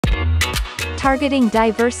Targeting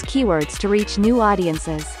diverse keywords to reach new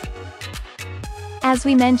audiences. As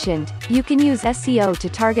we mentioned, you can use SEO to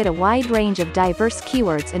target a wide range of diverse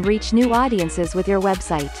keywords and reach new audiences with your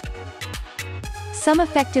website. Some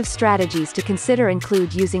effective strategies to consider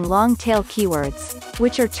include using long-tail keywords,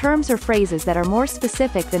 which are terms or phrases that are more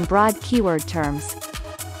specific than broad keyword terms.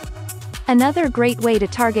 Another great way to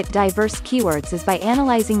target diverse keywords is by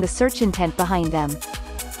analyzing the search intent behind them.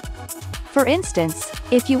 For instance,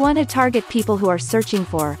 if you want to target people who are searching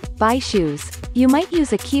for buy shoes, you might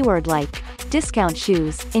use a keyword like discount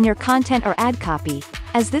shoes in your content or ad copy,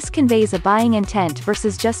 as this conveys a buying intent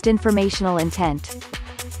versus just informational intent.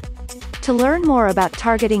 To learn more about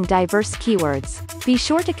targeting diverse keywords, be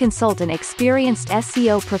sure to consult an experienced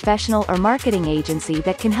SEO professional or marketing agency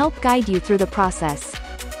that can help guide you through the process.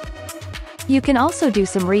 You can also do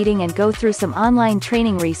some reading and go through some online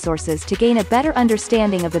training resources to gain a better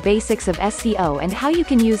understanding of the basics of SEO and how you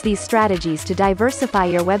can use these strategies to diversify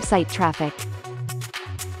your website traffic.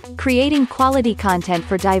 Creating quality content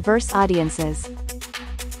for diverse audiences.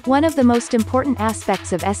 One of the most important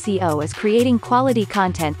aspects of SEO is creating quality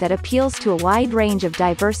content that appeals to a wide range of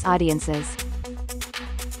diverse audiences.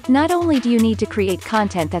 Not only do you need to create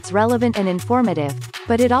content that's relevant and informative,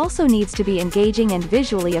 but it also needs to be engaging and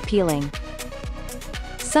visually appealing.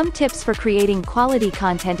 Some tips for creating quality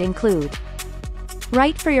content include: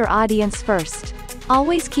 write for your audience first.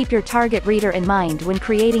 Always keep your target reader in mind when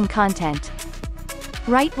creating content.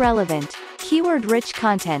 Write relevant, keyword-rich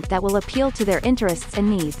content that will appeal to their interests and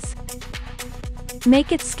needs.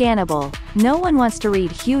 Make it scannable. No one wants to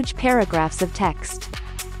read huge paragraphs of text.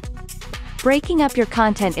 Breaking up your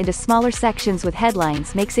content into smaller sections with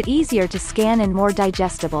headlines makes it easier to scan and more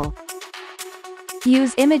digestible.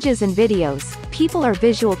 Use images and videos. People are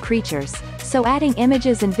visual creatures, so adding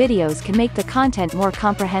images and videos can make the content more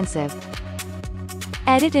comprehensive.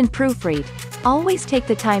 Edit and proofread. Always take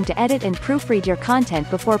the time to edit and proofread your content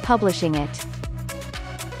before publishing it.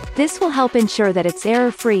 This will help ensure that it's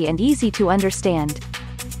error-free and easy to understand.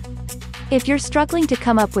 If you're struggling to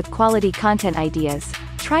come up with quality content ideas,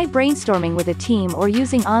 try brainstorming with a team or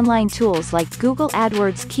using online tools like Google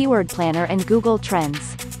AdWords Keyword Planner and Google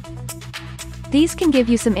Trends. These can give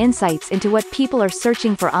you some insights into what people are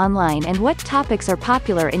searching for online and what topics are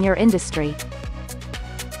popular in your industry.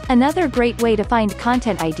 Another great way to find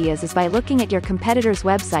content ideas is by looking at your competitors'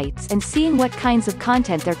 websites and seeing what kinds of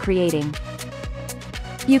content they're creating.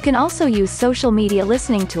 You can also use social media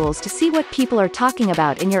listening tools to see what people are talking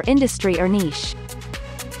about in your industry or niche.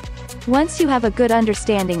 Once you have a good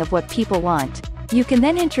understanding of what people want, you can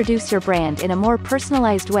then introduce your brand in a more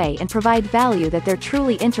personalized way and provide value that they're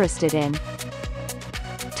truly interested in.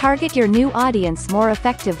 Target your new audience more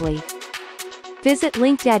effectively. Visit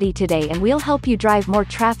LinkDaddy today and we'll help you drive more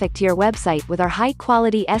traffic to your website with our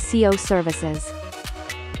high-quality SEO services.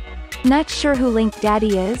 Not sure who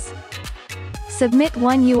LinkDaddy is? Submit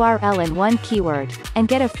one URL and one keyword, and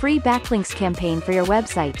get a free backlinks campaign for your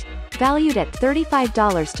website, valued at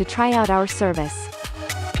 $35 to try out our service.